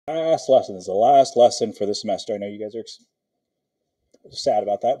last lesson. This is the last lesson for the semester. I know you guys are sad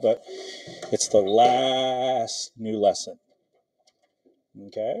about that, but it's the last new lesson.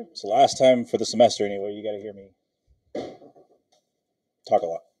 Okay? It's the last time for the semester anyway. You got to hear me talk a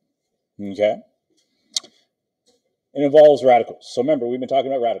lot. Okay? It involves radicals. So remember, we've been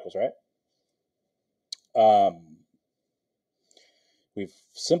talking about radicals, right? We've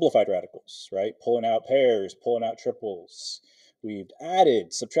simplified radicals, right? Pulling out pairs, pulling out triples. We've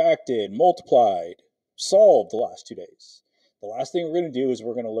added, subtracted, multiplied, solved the last 2 days. The last thing we're going to do is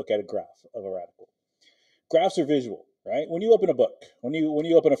we're going to look at a graph of a radical. Graphs are visual, right? When you open a book, when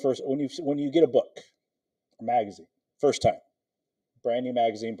you get a book, a magazine, first time, brand new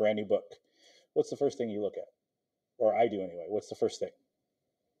magazine, brand new book, what's the first thing you look at? Or I do anyway. What's the first thing?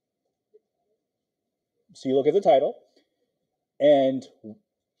 So you look at the title, and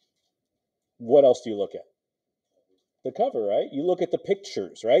what else do you look at? The cover, right? You look at the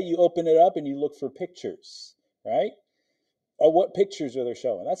pictures, right? You open it up and you look for pictures, right? Or what pictures are they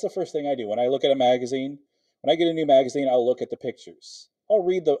showing? That's the first thing I do when I look at a magazine. When I get a new magazine, I'll look at the pictures. I'll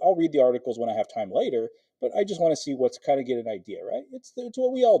read the articles when I have time later, but I just want to see what's kind of get an idea, right? It's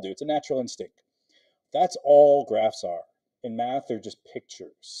what we all do. It's a natural instinct. That's all graphs are. In math, they're just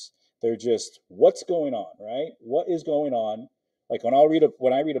pictures. They're just what's going on, right? What is going on? Like when I read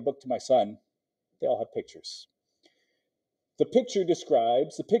a book to my son, they all have pictures. The picture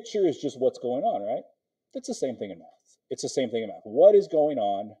is just what's going on, right? That's the same thing in math. It's the same thing in math. What is going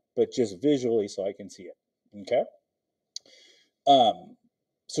on, but just visually so I can see it. Okay?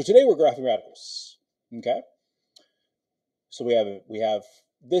 So today we're graphing radicals. Okay? So we have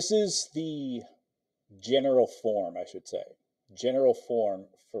this is the general form, I should say. General form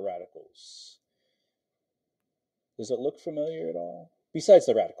for radicals. Does it look familiar at all? Besides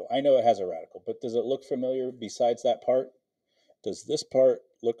the radical. I know it has a radical, but does it look familiar besides that part? Does this part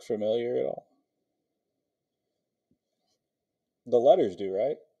look familiar at all? The letters do,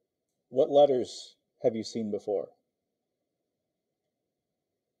 right? What letters have you seen before?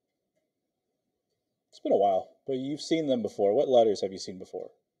 It's been a while, but you've seen them before. What letters have you seen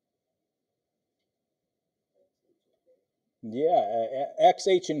before? Yeah, X,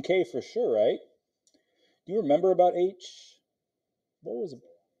 H, and K for sure, right? Do you remember about H? What was it?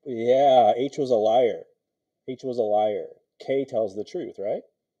 Yeah, H was a liar. H was a liar. K tells the truth, right?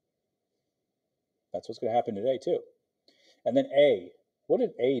 That's what's going to happen today, too. And then A. What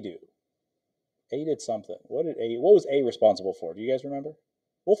did A do? A did something. What was A responsible for? Do you guys remember?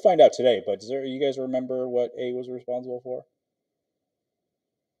 We'll find out today, but you guys remember what A was responsible for?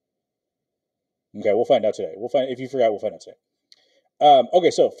 Okay, we'll find out today. If you forgot, we'll find out today. Okay,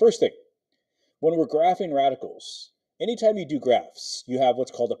 so first thing, when we're graphing radicals, anytime you do graphs, you have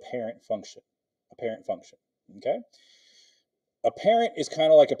what's called a parent function. A parent function, okay? A parent is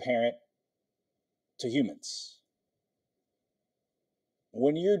kind of like a parent to humans.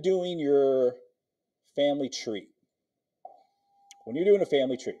 When you're doing your family tree, when you're doing a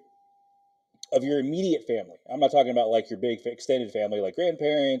family tree of your immediate family, I'm not talking about like your big extended family, like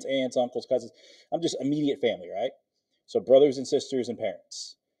grandparents, aunts, uncles, cousins. I'm just immediate family, right? So brothers and sisters and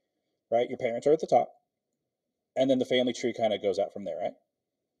parents, right? Your parents are at the top, and then the family tree kind of goes out from there, right?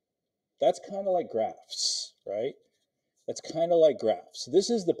 That's kind of like graphs, right? That's kind of like graphs. This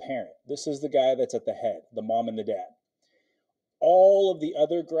is the parent. This is the guy that's at the head, the mom and the dad. All of the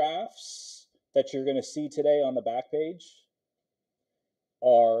other graphs that you're going to see today on the back page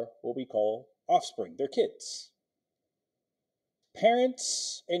are what we call offspring. They're kids.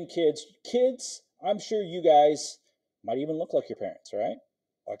 Parents and kids. Kids, I'm sure you guys might even look like your parents, right?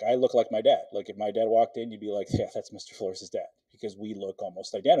 Like I look like my dad. Like if my dad walked in, you'd be like, yeah, that's Mr. Flores' dad, because we look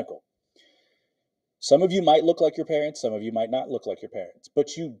almost identical. Some of you might look like your parents, some of you might not look like your parents,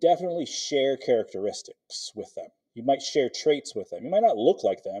 but you definitely share characteristics with them. You might share traits with them. You might not look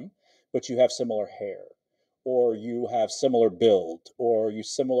like them, but you have similar hair, or you have similar build, or you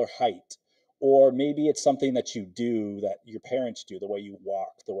similar height, or maybe it's something that you do that your parents do, the way you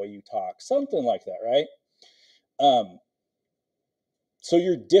walk, the way you talk, something like that, right? So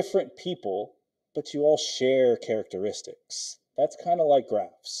you're different people, but you all share characteristics. That's kind of like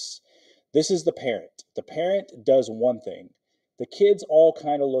graphs. This is the parent. The parent does one thing. The kids all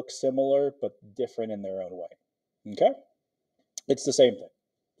kind of look similar, but different in their own way. Okay? It's the same thing.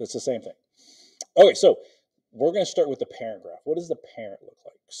 It's the same thing. Okay, so we're going to start with the parent graph. What does the parent look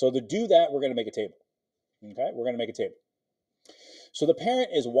like? So to do that, we're going to make a table. Okay? We're going to make a table. So the parent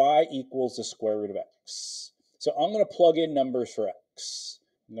is y equals the square root of x. So I'm going to plug in numbers for x.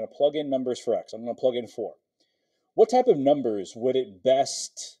 I'm going to plug in numbers for x. I'm going to plug in 4. What type of numbers would it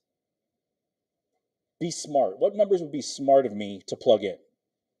best be smart? What numbers would be smart of me to plug in?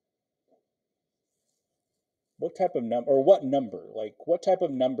 What type of number, or what number? Like, what type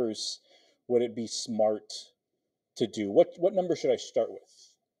of numbers would it be smart to do? What number should I start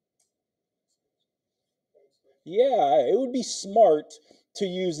with? Yeah, it would be smart to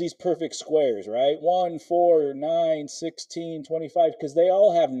use these perfect squares, right? 1, 4, 9, 16, 25, because they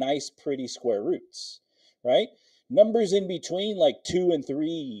all have nice, pretty square roots, right? Numbers in between, like 2 and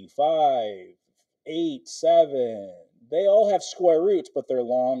 3, 5, 8, 7, they all have square roots, but they're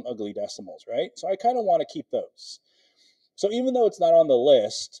long, ugly decimals, right? So I kind of want to keep those. So even though it's not on the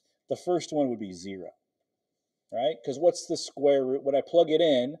list, the first one would be 0, right? Because what's the square root? When I plug it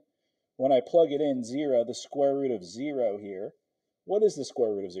in, 0, the square root of 0 here, what is the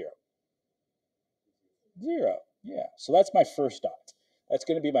square root of 0? 0, yeah. So that's my first dot. That's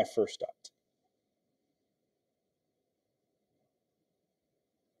going to be my first dot.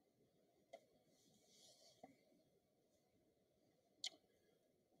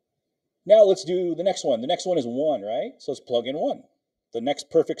 Now let's do the next one. The next one is 1, right? So let's plug in 1. The next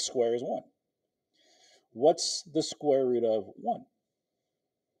perfect square is 1. What's the square root of 1?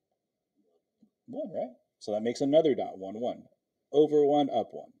 1, right? So that makes another dot, 1, 1. Over 1, up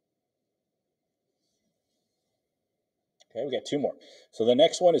 1. Okay, we got 2 more. So the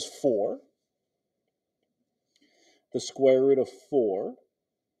next one is 4. The square root of 4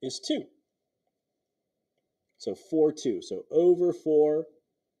 is 2. So 4, 2. So over 4,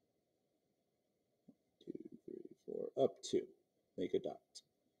 2, 3, 4, up 2. Make a dot.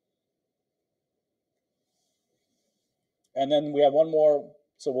 And then we have one more,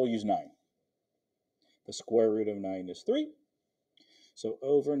 so we'll use 9. The square root of 9 is 3. So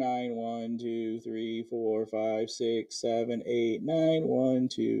over 9, 1, 2, 3, 4, 5, 6, 7, 8, 9, 1,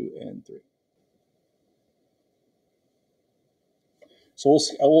 2, and 3. So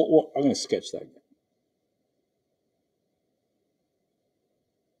I'm going to sketch that again.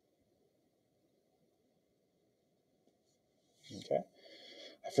 Okay.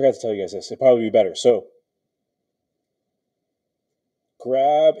 I forgot to tell you guys this. It'd probably be better. So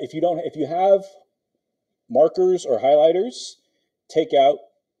grab, if you have markers or highlighters, take out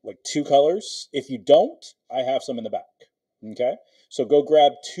like 2 colors. If you don't, I have some in the back. Okay. So go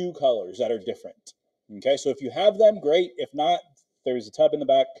grab 2 colors that are different. Okay. So if you have them, great. If not, there's a tub in the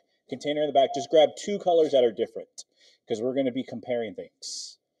back, container in the back. Just grab 2 colors that are different because we're going to be comparing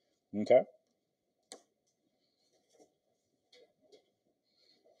things. Okay.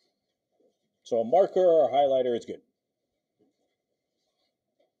 So a marker or a highlighter is good.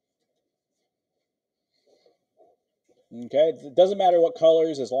 Okay. It doesn't matter what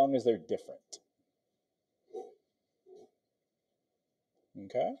colors as long as they're different.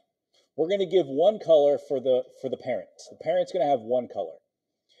 Okay. We're going to give 1 color for the parent. The parent's going to have 1 color.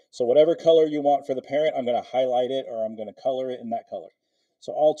 So whatever color you want for the parent, I'm going to highlight it or I'm going to color it in that color.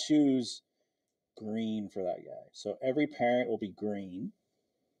 So I'll choose green for that guy. So every parent will be green.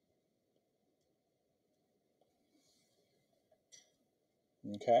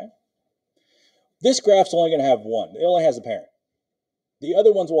 Okay. This graph's only going to have 1. It only has the parent. The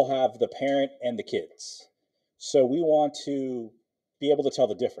other ones will have the parent and the kids. So we want to be able to tell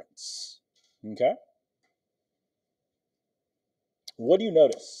the difference. Okay. What do you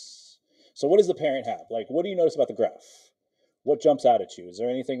notice? So what does the parent have? Like, what do you notice about the graph? What jumps out at you? Is there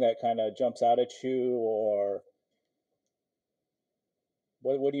anything that kind of jumps out at you, or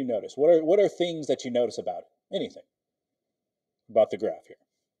what do you notice? What are things that you notice about it? Anything about the graph here?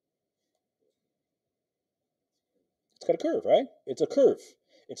 It's got a curve, right? It's a curve.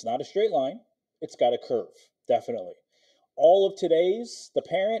 It's not a straight line. It's got a curve, definitely. All of today's, the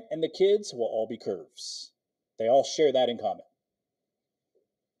parent and the kids will all be curves. They all share that in common.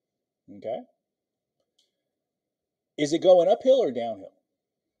 Okay? Is it going uphill or downhill?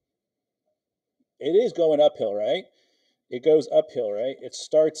 It is going uphill, right? It goes uphill, right?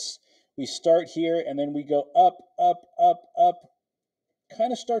 We start here and then we go up, up, up, up.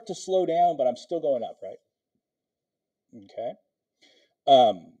 Kind of start to slow down, but I'm still going up, right? Okay.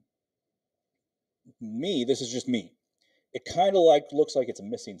 This is just me. It kind of looks like it's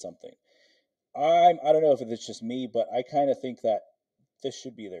missing something. I don't know if it's just me, but I kind of think that this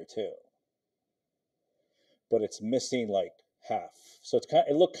should be there too. But it's missing like half. So it kind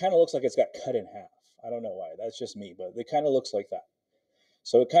of looks like it's got cut in half. I don't know why. That's just me, but it kind of looks like that.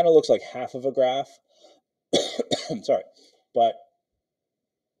 So it kind of looks like half of a graph. I'm sorry, but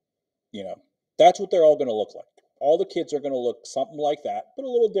that's what they're all going to look like. All the kids are going to look something like that, but a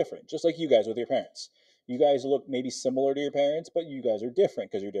little different, just like you guys with your parents. You guys look maybe similar to your parents, but you guys are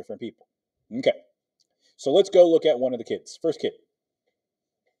different because you're different people. Okay, so let's go look at one of the kids. First kid.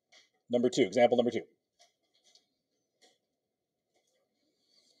 Number 2, example number 2.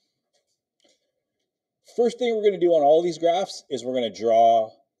 First thing we're going to do on all these graphs is we're going to draw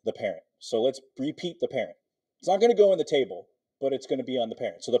the parent. So let's repeat the parent. It's not going to go in the table, but it's going to be on the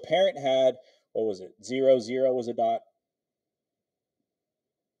parent. So the parent had, what was it? 0, 0 was a dot.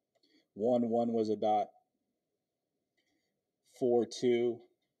 1, 1 was a dot. 4, 2.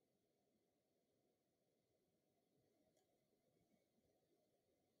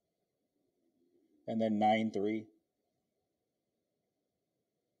 And then 9, 3.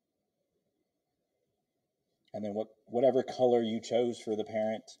 And then whatever color you chose for the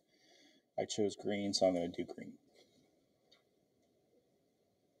parent, I chose green, so I'm going to do green.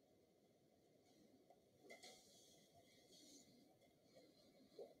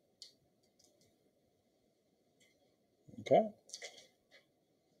 Okay.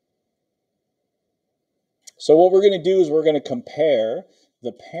 So what we're going to do is we're going to compare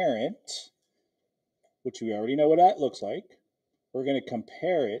the parent, which we already know what that looks like. We're going to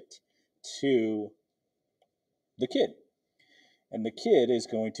compare it to the kid. And the kid is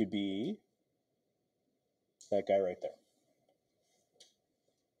going to be that guy right there.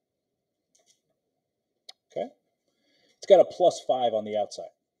 Okay? It's got a +5 on the outside.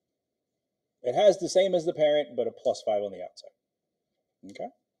 It has the same as the parent, but a +5 on the outside. Okay?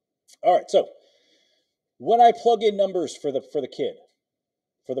 All right, so when I plug in numbers for the kid,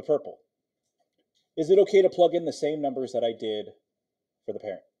 for the purple, is it okay to plug in the same numbers that I did for the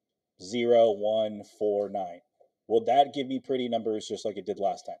parent? 0, 1, 4, 9. Will that give me pretty numbers just like it did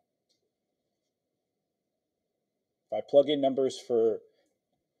last time? If I plug in numbers for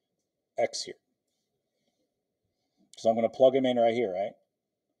X here, so I'm going to plug them in right here, right?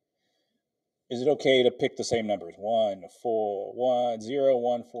 Is it okay to pick the same numbers? 1, 4, 1, 0,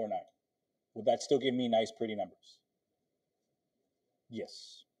 1, 4, 9. Would that still give me nice, pretty numbers?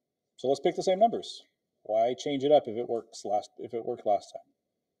 Yes. So let's pick the same numbers. Why change it up if it worked last time?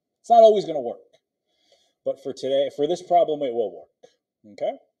 It's not always going to work. But for today, for this problem, it will work.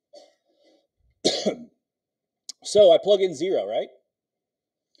 Okay? So I plug in 0, right?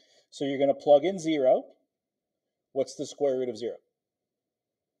 So you're going to plug in 0. What's the square root of 0?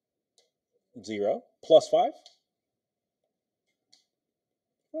 0 plus 5?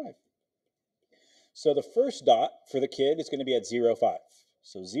 5. So the first dot for the kid is going to be at 0, 5.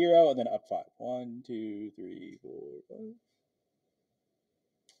 So 0 and then up 5. 1, 2, 3, 4, 5.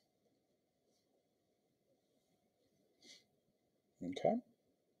 Okay.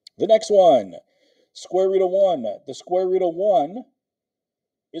 The next one, square root of 1. The square root of 1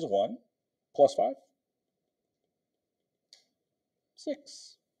 is 1 plus 5.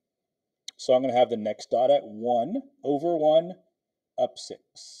 6. So I'm going to have the next dot at 1 over 1 up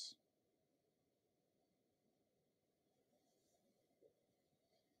 6.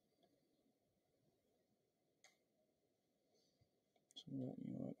 So, you know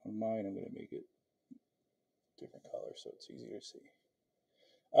what, on mine I'm going to make it different color so it's easier to see.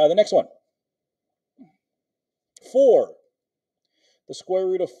 The next one, 4. The square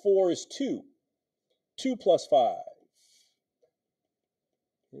root of 4 is 2. 2 plus 5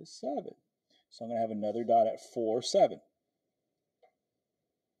 is 7. So I'm going to have another dot at 4, 7.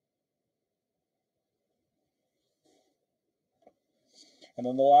 And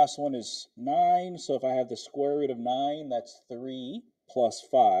then the last one is 9. So if I have the square root of 9, that's 3 plus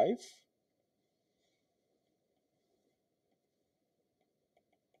 5.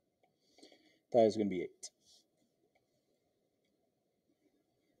 That is going to be 8.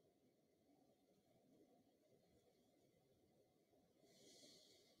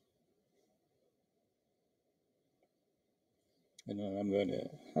 And then I'm going to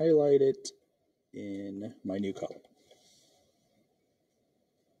highlight it in my new color.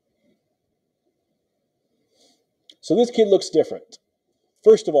 So this kid looks different.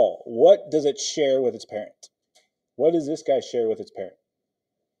 First of all, what does it share with its parent? What does this guy share with its parent?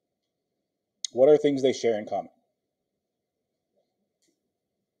 What are things they share in common?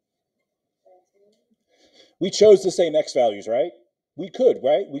 We chose the same x values, right? We could,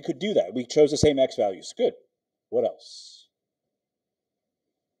 right? We could do that. We chose the same x values. Good. What else?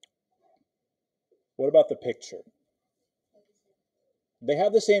 What about the picture? They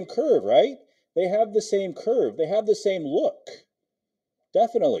have the same curve, right? They have the same curve. They have the same look.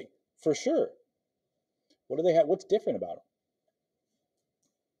 Definitely, for sure. What do they have? What's different about them?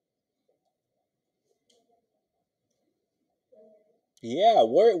 Yeah,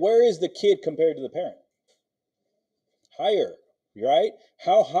 where is the kid compared to the parent? Higher, right?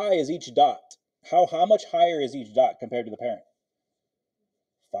 How high is each dot? How much higher is each dot compared to the parent?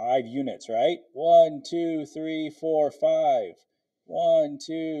 5 units, right? 1, 2, 3, 4, 5. 1,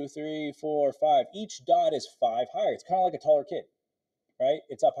 2, 3, 4, 5. Each dot is 5 higher. It's kind of like a taller kid, right?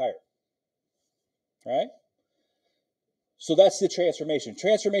 It's up higher. right? So that's the transformation.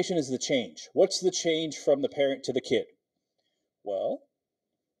 Transformation is the change. What's the change from the parent to the kid? Well,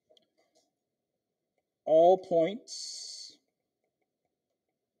 all points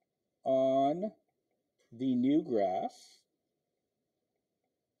on the new graph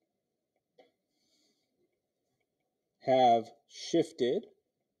have shifted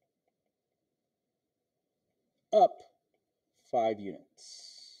up 5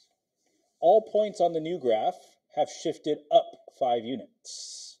 units. All points on the new graph have shifted up 5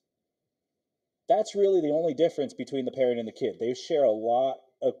 units. That's really the only difference between the parent and the kid. They share a lot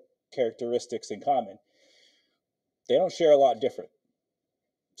of characteristics in common. They don't share a lot different.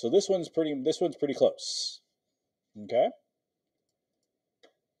 So this one's pretty close. Okay?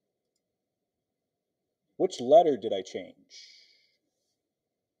 Which letter did I change?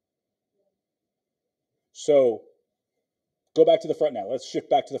 So go back to the front now. Let's shift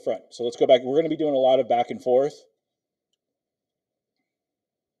back to the front. So let's go back. We're going to be doing a lot of back and forth.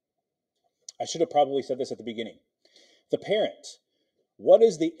 I should have probably said this at the beginning. The parent. What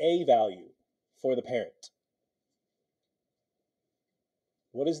is the A value for the parent?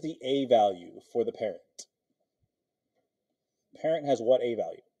 What is the A value for the parent? Parent has what A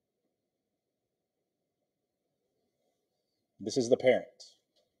value? This is the parent.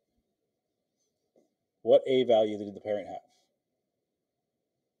 What A value did the parent have?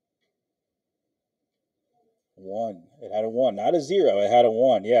 1. It had a 1, not a 0. It had a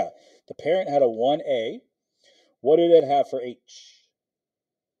 1. Yeah. The parent had a 1A. What did it have for H?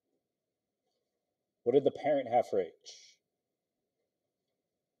 What did the parent have for H?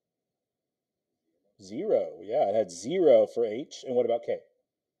 0. Yeah, it had 0 for H. And what about K?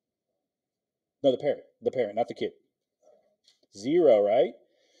 No, the parent. The parent, not the kid. 0, right?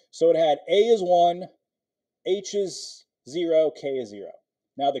 So it had A is 1, H is 0, K is 0.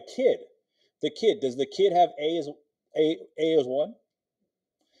 Now the kid, does the kid have A is 1?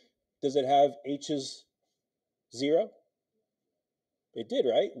 Does it have H is 0? It did,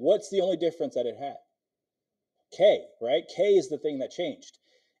 right? What's the only difference that it had? K, right? K is the thing that changed.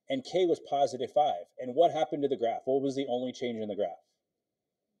 And K was positive 5. And what happened to the graph? What was the only change in the graph?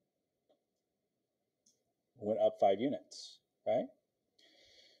 It went up 5 units, right?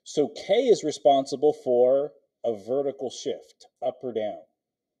 So K is responsible for a vertical shift, up or down.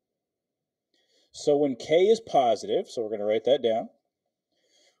 So when K is positive, so we're going to write that down.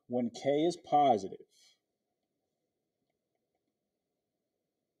 When K is positive,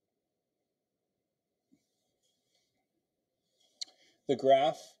 the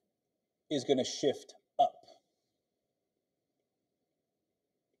graph is going to shift up.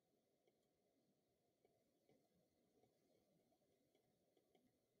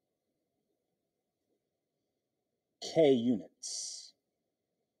 K units.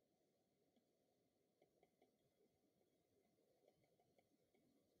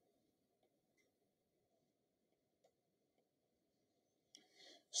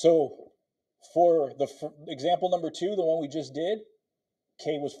 So for the example number 2, the one we just did,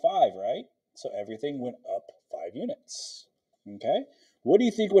 K was 5, right? So everything went up 5 units. Okay? What do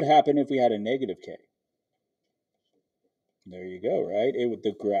you think would happen if we had a negative K? There you go, right?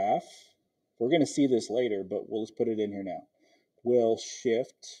 The graph, we're going to see this later, but we'll just put it in here now, will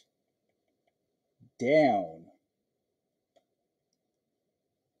shift down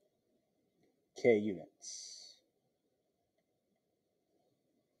K units.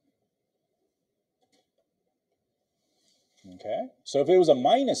 Okay? So if it was a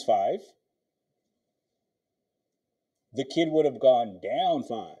minus 5, the kid would have gone down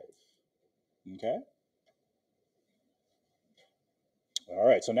 5. Okay? All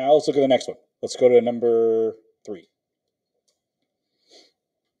right, so now let's look at the next one. Let's go to number 3.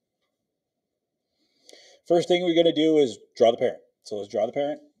 First thing we're going to do is draw the parent. So let's draw the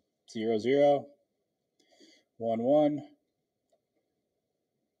parent. 0, 0, 1, 1,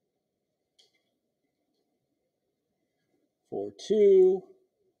 4, 2,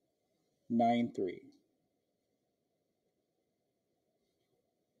 9, 3.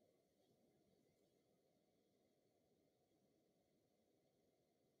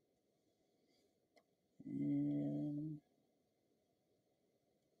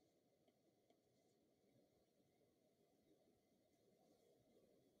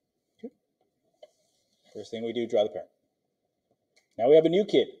 First thing we do, draw the parent. Now we have a new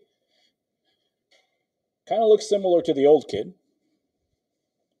kid. Kind of looks similar to the old kid,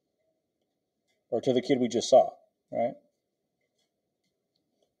 or to the kid we just saw, right?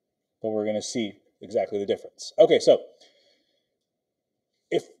 But we're going to see exactly the difference. Okay, so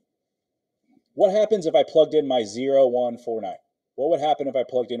what happens if I plugged in my 0, 1, 4, 9? What would happen if I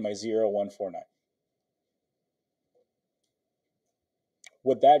plugged in my 0, 1, 4, 9?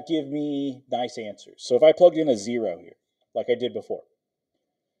 would that give me nice answers? So if I plugged in a 0 here, like I did before,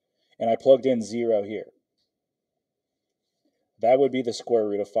 and I plugged in 0 here, that would be the square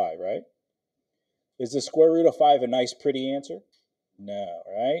root of 5, right? Is the square root of 5 a nice, pretty answer? No,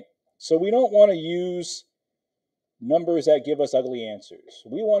 right? So we don't want to use numbers that give us ugly answers.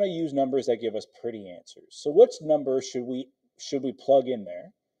 We want to use numbers that give us pretty answers. So which number should we plug in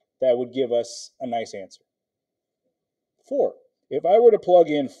there that would give us a nice answer? 4. If I were to plug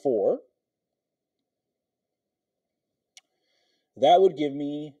in 4, that would give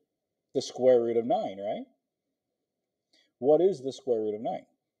me the square root of 9, right? What is the square root of 9?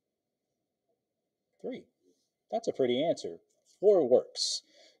 3. That's a pretty answer. 4 works.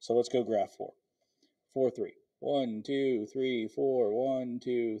 So let's go graph 4. 4, 3. 1, 2, 3, 4. 1,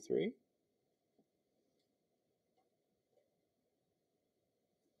 2, 3.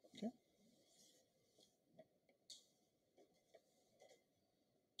 Okay.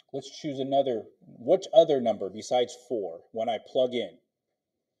 Let's choose another. Which other number besides 4, when I plug in,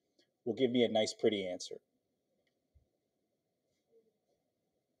 will give me a nice, pretty answer?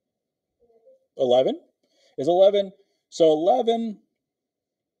 11? Is 11? So 11,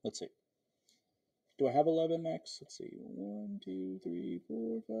 let's see. Do I have 11, Max? Let's see. 1, 2, 3,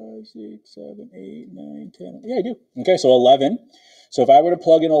 4, 5, 6, 7, 8, 9, 10. Yeah, I do. Okay, so 11. So if I were to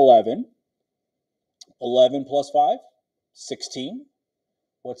plug in 11, 11 plus 5, 16.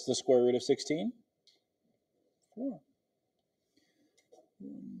 What's the square root of 16? 4.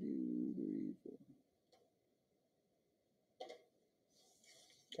 1, 2, 3,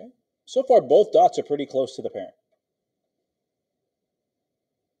 4. Okay. So far, both dots are pretty close to the parent.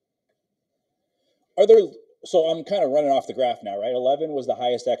 So I'm kind of running off the graph now, right? 11 was the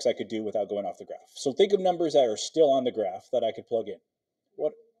highest x I could do without going off the graph. So think of numbers that are still on the graph that I could plug in.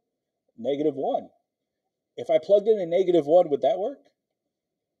 What? -1. If I plugged in a -1, would that work?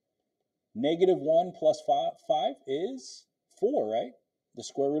 -1 plus 5 is 4, right? The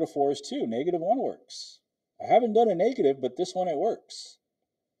square root of 4 is 2. -1 works. I haven't done a negative, but this one it works.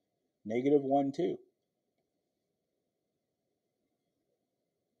 -1, 2.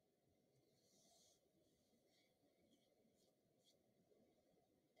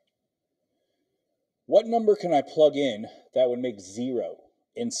 What number can I plug in that would make 0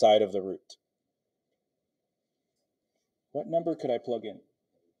 inside of the root? What number could I plug in?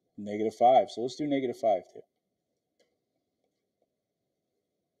 -5. So let's do -5 too.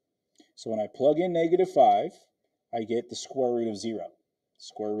 So when I plug in -5, I get the square root of 0.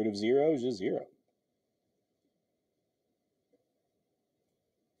 Square root of 0 is just 0.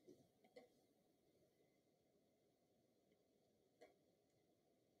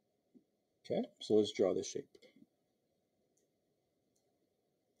 Okay, so let's draw this shape.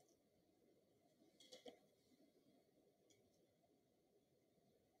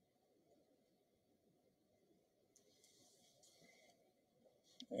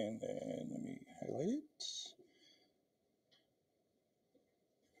 And then let me highlight it.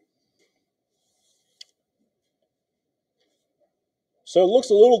 So it looks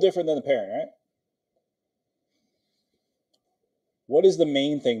a little different than the parent, right? What is the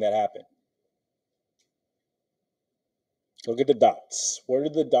main thing that happened? Look at the dots. Where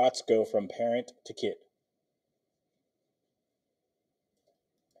did the dots go from parent to kid?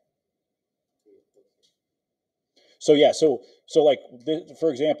 So yeah, so like this, for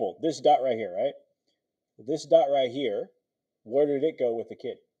example, this dot right here, right? This dot right here, where did it go with the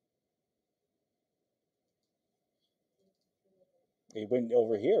kid? It went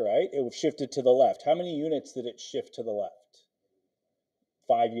over here, right? It shifted to the left. How many units did it shift to the left?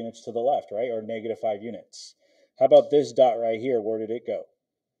 5 units to the left, right? Or -5 units. How about this dot right here? Where did it go?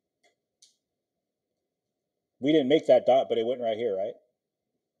 We didn't make that dot, but it went right here, right?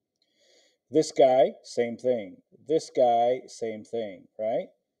 This guy, same thing. This guy, same thing, right?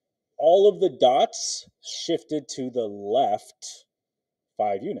 All of the dots shifted to the left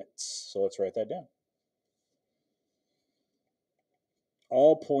 5 units. So let's write that down.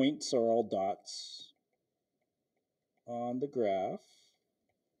 All points are all dots on the graph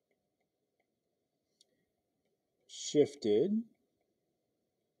shifted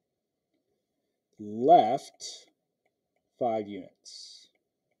left 5 units.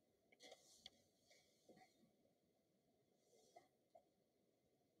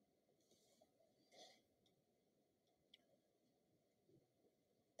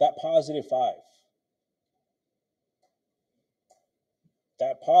 That +5.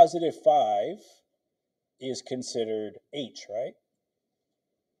 That +5 is considered H, right?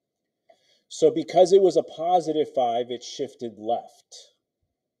 So because it was a +5, it shifted left.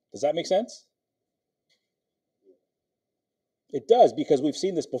 Does that make sense? It does, because we've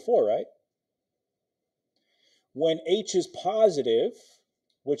seen this before, right? When H is positive,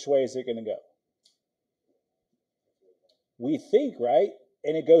 which way is it going to go? We think, right?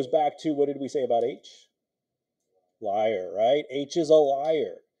 And it goes back to, what did we say about H? Liar, right? H is a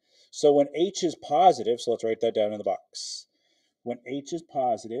liar. So when H is positive, so let's write that down in the box. When H is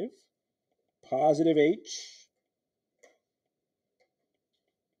positive, positive H,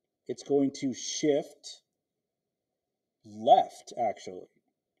 it's going to shift left, actually,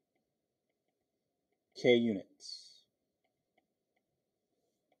 K units.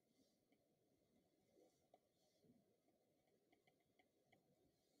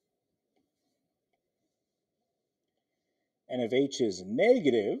 And if H is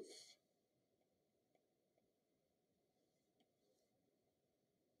negative,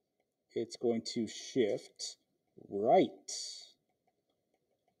 it's going to shift right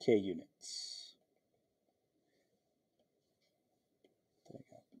K units.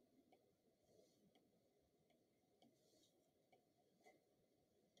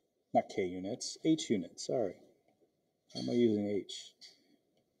 Not K units, H units, sorry. How am I using H?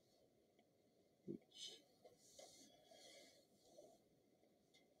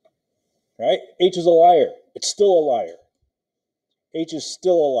 Right? H is a liar. It's still a liar. H is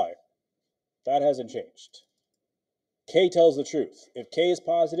still a liar. That hasn't changed. K tells the truth. If K is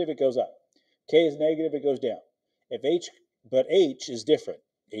positive, it goes up. K is negative, it goes down. But H is different.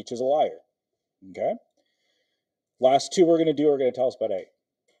 H is a liar. Okay? Last two we're going to tell us about A.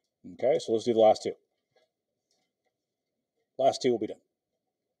 Okay, so let's do the last two. Last two will be done.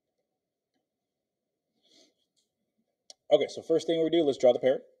 Okay, so first thing we're going to do, let's draw the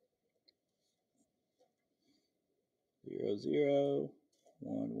parent. 0, 0,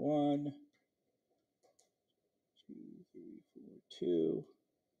 1, 1, 2, 3, 4, 2,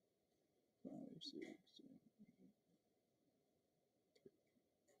 5, 6, 7, 8.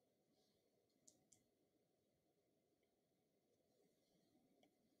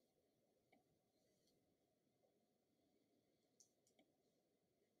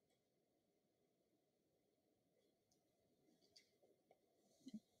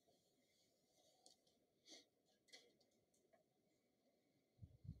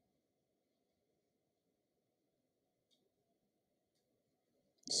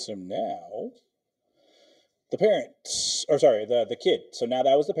 So now, the parent, or sorry, the kid. So now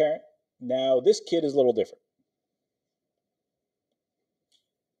that was the parent. Now this kid is a little different.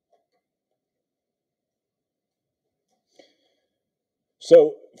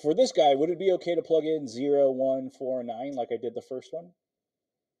 So for this guy, would it be okay to plug in 0, 1, 4, 9 like I did the first one?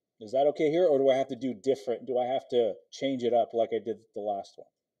 Is that okay here, or do I have to do different? Do I have to change it up like I did the last one?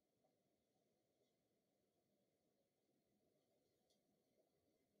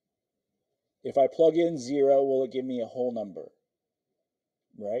 If I plug in 0, will it give me a whole number?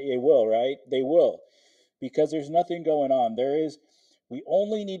 Right? It will, right? They will. Because there's nothing going on. We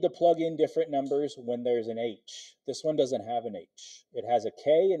only need to plug in different numbers when there's an H. This one doesn't have an H. It has a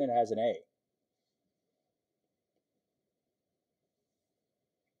K and it has an A.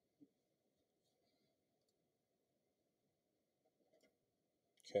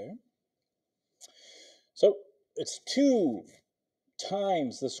 Okay. So it's 2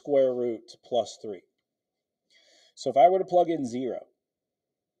 times the square root plus 3. So if I were to plug in 0,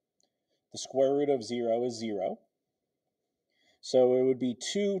 the square root of 0 is 0. So it would be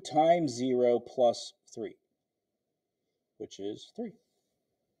 2 times 0 plus 3, which is 3.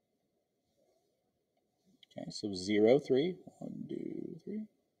 Okay, so 0, 3. 1, 2, 3.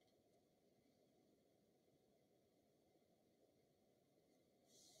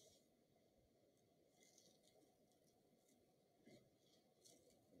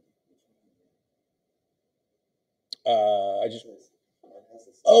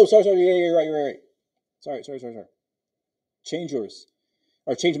 Oh, sorry. Yeah, you're right. Sorry. Change yours.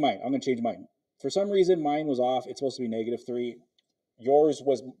 Or change mine. I'm going to change mine. For some reason, mine was off. It's supposed to be -3. Yours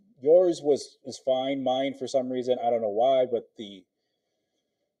is fine. Mine, for some reason, I don't know why, but the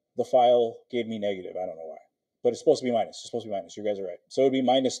file gave me negative. I don't know why. But it's supposed to be minus. It's supposed to be minus. You guys are right. So it would be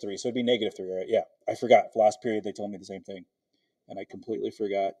 -3. So it would be -3, right? Yeah. I forgot. Last period, they told me the same thing. And I completely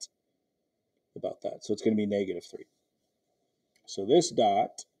forgot about that. So it's going to be -3. So this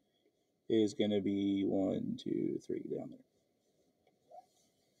dot is going to be 1, 2, 3 down there.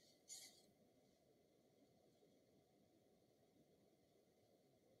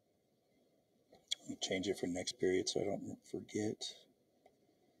 Let me change it for next period so I don't forget.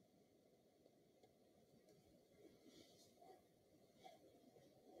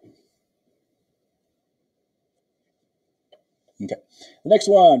 Okay. The next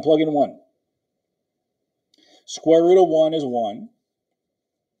one, plug in 1. Square root of 1 is 1.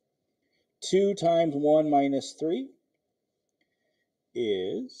 2 times 1 minus 3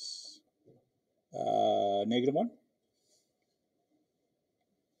 is negative 1.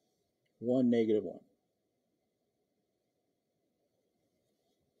 1, negative 1.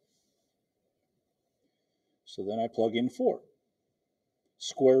 So then I plug in 4.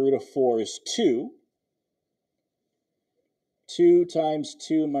 Square root of 4 is 2. 2 times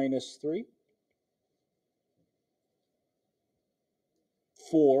 2 minus 3.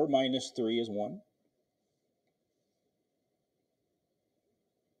 4 minus 3 is 1.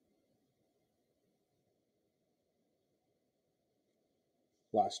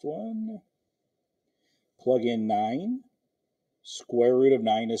 Last one. Plug in 9. Square root of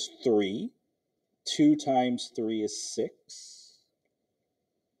 9 is 3. 2 times 3 is 6.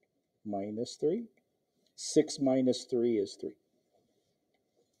 Minus 3. 6 minus 3 is 3.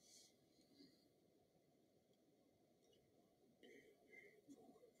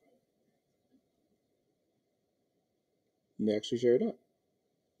 And they actually share it up.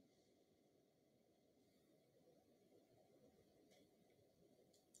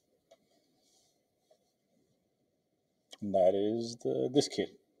 And that is this kid.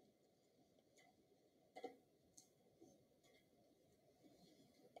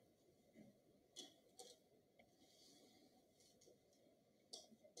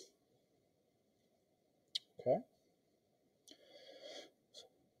 Okay.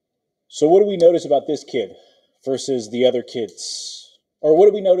 So what do we notice about this kid versus the other kids? Or what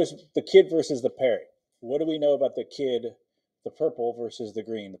do we notice the kid versus the parent? What do we know about the kid, the purple versus the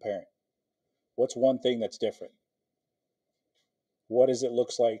green, the parent? What's one thing that's different? What does it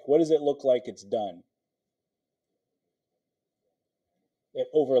look like? What does it look like it's done? It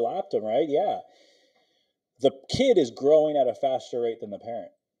overlapped them, right? Yeah. The kid is growing at a faster rate than the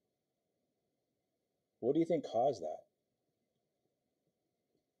parent. What do you think caused that?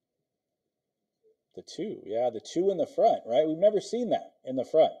 The 2, yeah, the 2 in the front, right? We've never seen that in the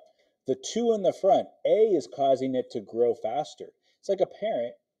front. The 2 in the front, A is causing it to grow faster. It's like a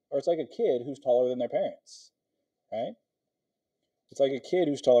parent, or it's like a kid who's taller than their parents, right? It's like a kid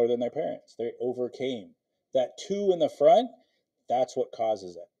who's taller than their parents. They overcame. That 2 in the front, that's what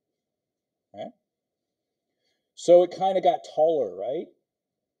causes it, right? So it kind of got taller, right?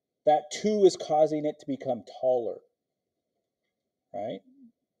 That 2 is causing it to become taller, right?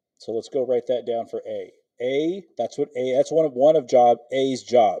 So let's go write that down for A. That's one of A's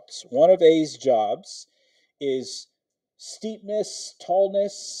jobs. One of A's jobs is steepness,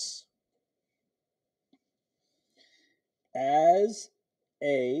 tallness. As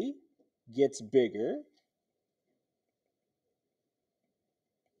A gets bigger,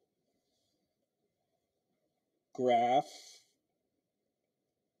 graph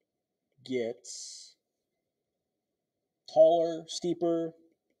gets taller, steeper,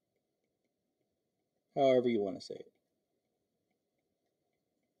 however you want to say it.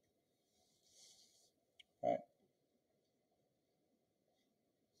 All right.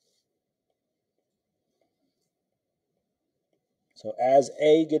 So as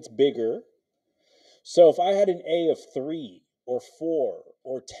A gets bigger, so if I had an A of 3 or 4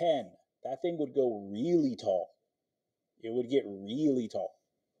 or 10, that thing would go really tall. It would get really tall.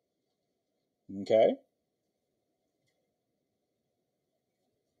 Okay?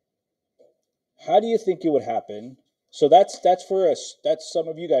 How do you think it would happen? So that's for us. That's some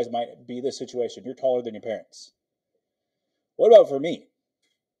of you guys might be this situation. You're taller than your parents. What about for me?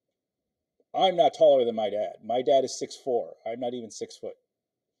 I'm not taller than my dad. My dad is 6'4". I'm not even 6 foot.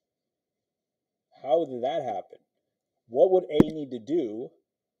 How did that happen? What would A need to do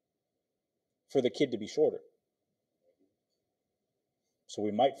for the kid to be shorter? So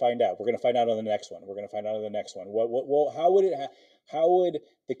we might find out. We're going to find out on the next one. We're going to find out on the next one. How would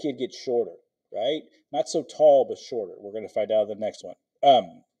the kid get shorter? Right? Not so tall, but shorter. We're going to find out on the next one.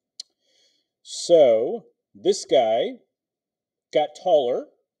 So this guy got taller,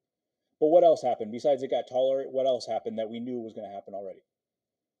 but what else happened? Besides it got taller, what else happened that we knew was going to happen already?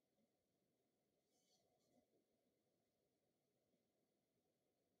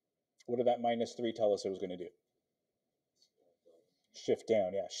 What did that minus 3 tell us it was going to do? Shift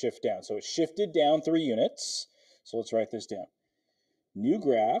down, yeah, shift down. So it shifted down 3 units. So let's write this down. New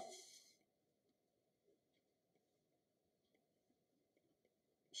graph.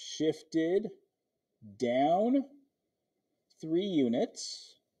 Shifted down 3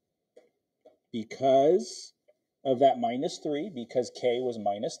 units because of that minus 3, because K was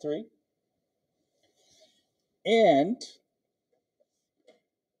minus 3. And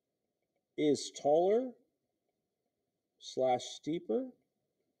is taller / steeper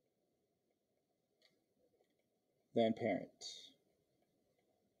than parent.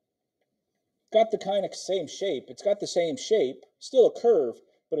 Got the kind of same shape. It's got the same shape, still a curve,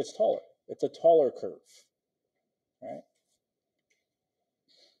 but it's taller. It's a taller curve, right?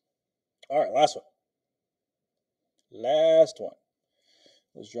 All right, last one. Last one.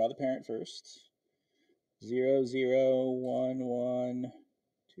 Let's draw the parent first. 0, 0, 1, 1,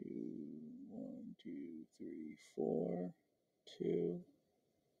 2, 1, 2, 3, 4, 2.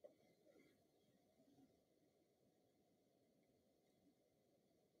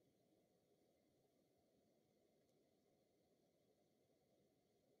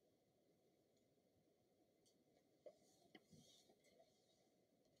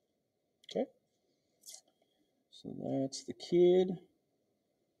 Okay. So that's the kid.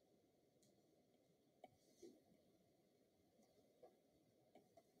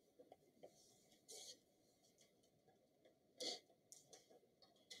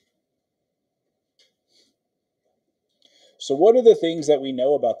 So what are the things that we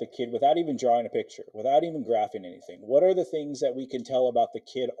know about the kid without even drawing a picture, without even graphing anything? What are the things that we can tell about the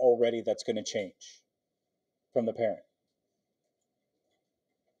kid already that's going to change from the parent?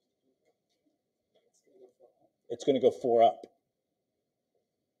 It's going to go 4 up.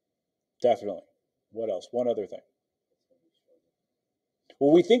 Definitely. What else? One other thing.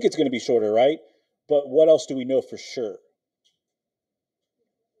 Well, we think it's going to be shorter, right? But what else do we know for sure?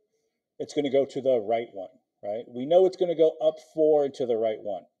 It's going to go to the right one, right? We know it's going to go up 4 and to the right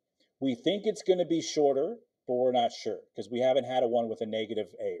one. We think it's going to be shorter, but we're not sure because we haven't had a one with a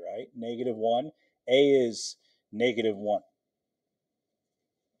negative a, right? Negative 1. A is negative 1.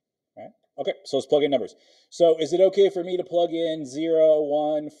 Right? Okay, so let's plug in numbers. So is it okay for me to plug in 0,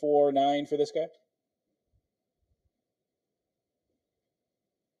 1, 4, 9 for this guy?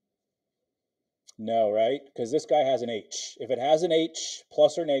 No, right? Because this guy has an H. If it has an H,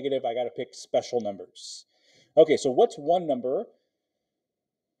 plus or negative, I got to pick special numbers. Okay, so what's one number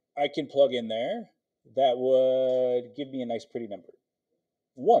I can plug in there that would give me a nice pretty number?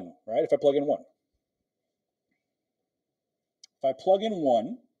 1, right? If I plug in 1. If I plug in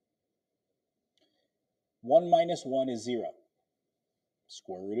 1, 1 minus 1 is 0.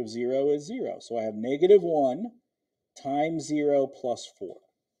 Square root of 0 is 0. So I have negative 1 times 0 plus 4.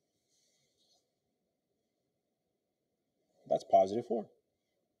 That's positive 4.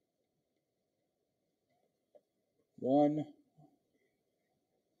 1.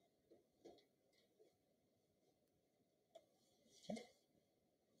 Okay.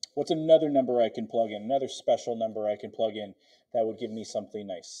 What's another number I can plug in? Another special number I can plug in that would give me something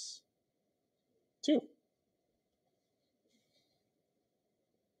nice? 2.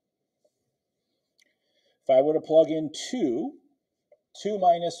 If I were to plug in 2, 2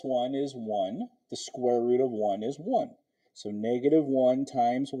 minus 1 is 1. The square root of 1 is 1. So negative 1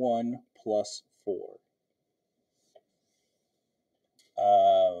 times 1 plus 4.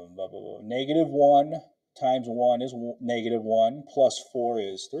 Negative 1 times 1 is negative 1 plus 4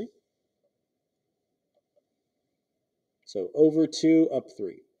 is 3. So over 2 up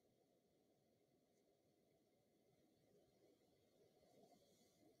 3.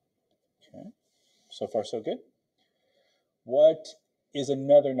 Okay, so far so good. What is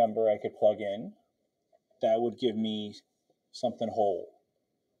another number I could plug in that would give me something whole?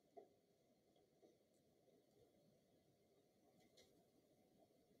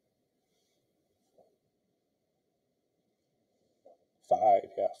 5,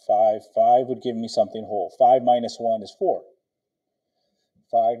 yeah, 5. 5 would give me something whole. 5 minus 1 is 4.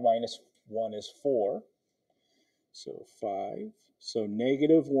 5 minus 1 is 4. So 5. So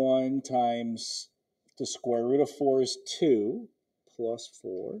negative 1 times the square root of 4 is 2 plus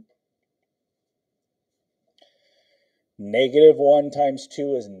 4. Negative 1 times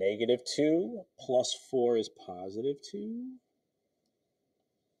 2 is negative 2 plus 4 is positive 2.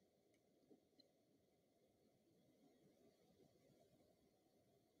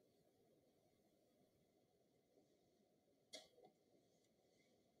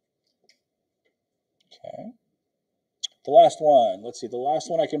 Okay. The last one. Let's see. The last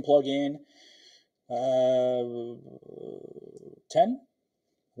one I can plug in. 10.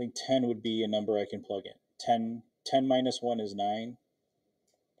 I think 10 would be a number I can plug in. 10 minus 1 is 9.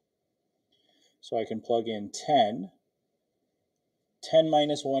 So I can plug in 10. 10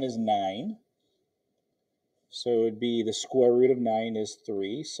 minus 1 is 9. So it would be the square root of 9 is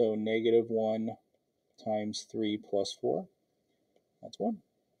 3. So negative 1 times 3 plus 4. That's 1.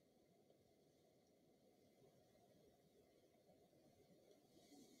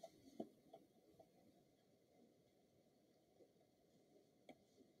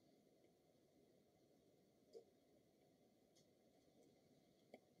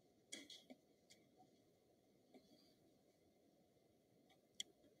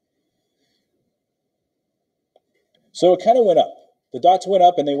 So it kind of went up. The dots went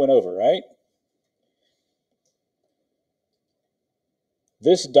up and they went over, right?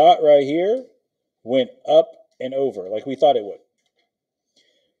 This dot right here went up and over like we thought it would.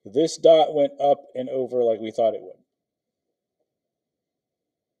 This dot went up and over like we thought it would.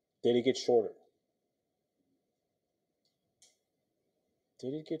 Did it get shorter?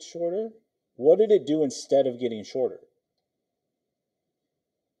 Did it get shorter? What did it do instead of getting shorter?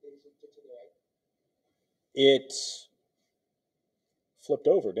 It flipped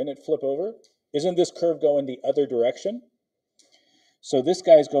over. Didn't it flip over? Isn't this curve going the other direction? So this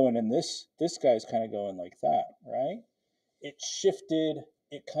guy's going in this guy's kind of going like that, right? It shifted,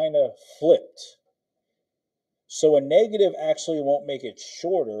 it kind of flipped. So a negative actually won't make it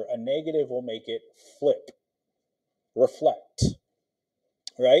shorter. A negative will make it flip, reflect,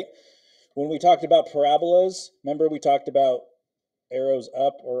 right? When we talked about parabolas, remember we talked about arrows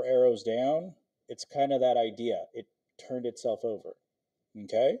up or arrows down? It's kind of that idea. It turned itself over,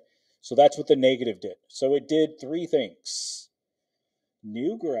 okay? So that's what the negative did. So it did three things.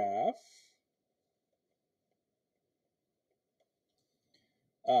 New graph,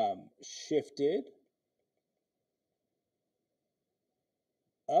 shifted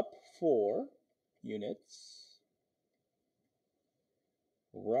up 4 units,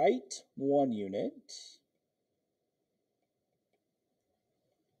 right 1 unit,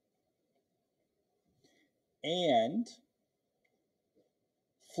 and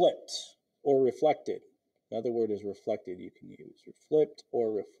flipped or reflected. Another word is reflected you can use. Flipped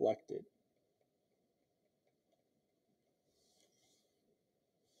or reflected.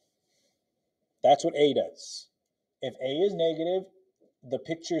 That's what A does. If A is negative, the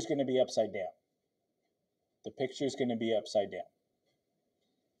picture is going to be upside down. The picture is going to be upside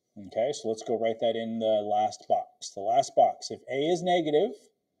down. Okay, so let's go write that in the last box. The last box, if A is negative,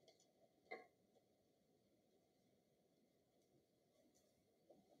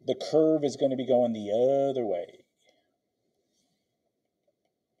 the curve is going to be going the other way.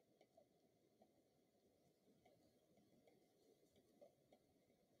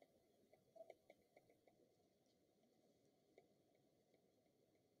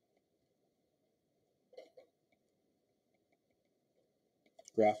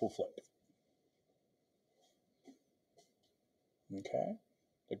 Graph will flip. Okay,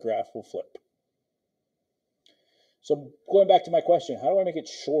 the graph will flip. So going back to my question, how do I make it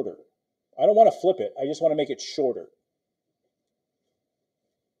shorter? I don't want to flip it. I just want to make it shorter.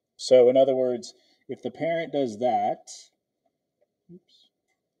 So in other words, if the parent does that, oops,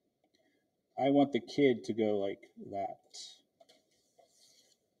 I want the kid to go like that.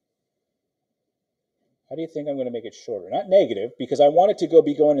 How do you think I'm going to make it shorter? Not negative, because I want it to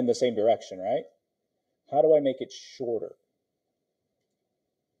be going in the same direction, right? How do I make it shorter?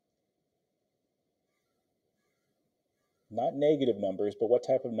 Not negative numbers, but what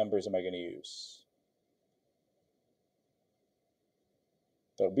type of numbers am I going to use?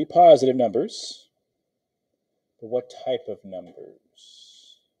 That would be positive numbers. But what type of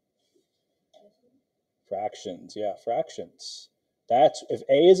numbers? Fractions, yeah, fractions. That's, if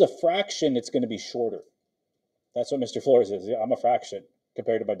A is a fraction, it's going to be shorter. That's what Mr. Flores is. Yeah, I'm a fraction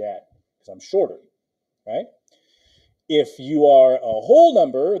compared to my dad, because I'm shorter, right? If you are a whole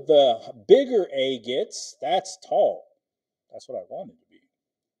number, the bigger A gets, that's tall. That's what I wanted to be.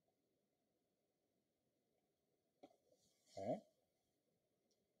 Right?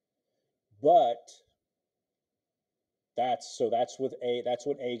 But that's with A, that's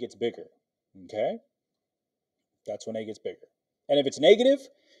when A gets bigger. Okay? That's when A gets bigger. And if it's negative,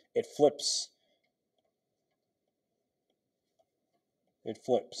 it flips. It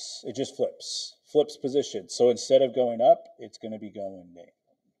flips. It just flips. Flips position. So instead of going up, it's going to be going down.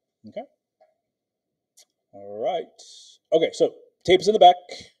 Okay? All right. Okay, so tape is in the back.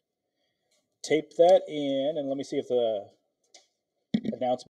 Tape that in, and let me see if the announcement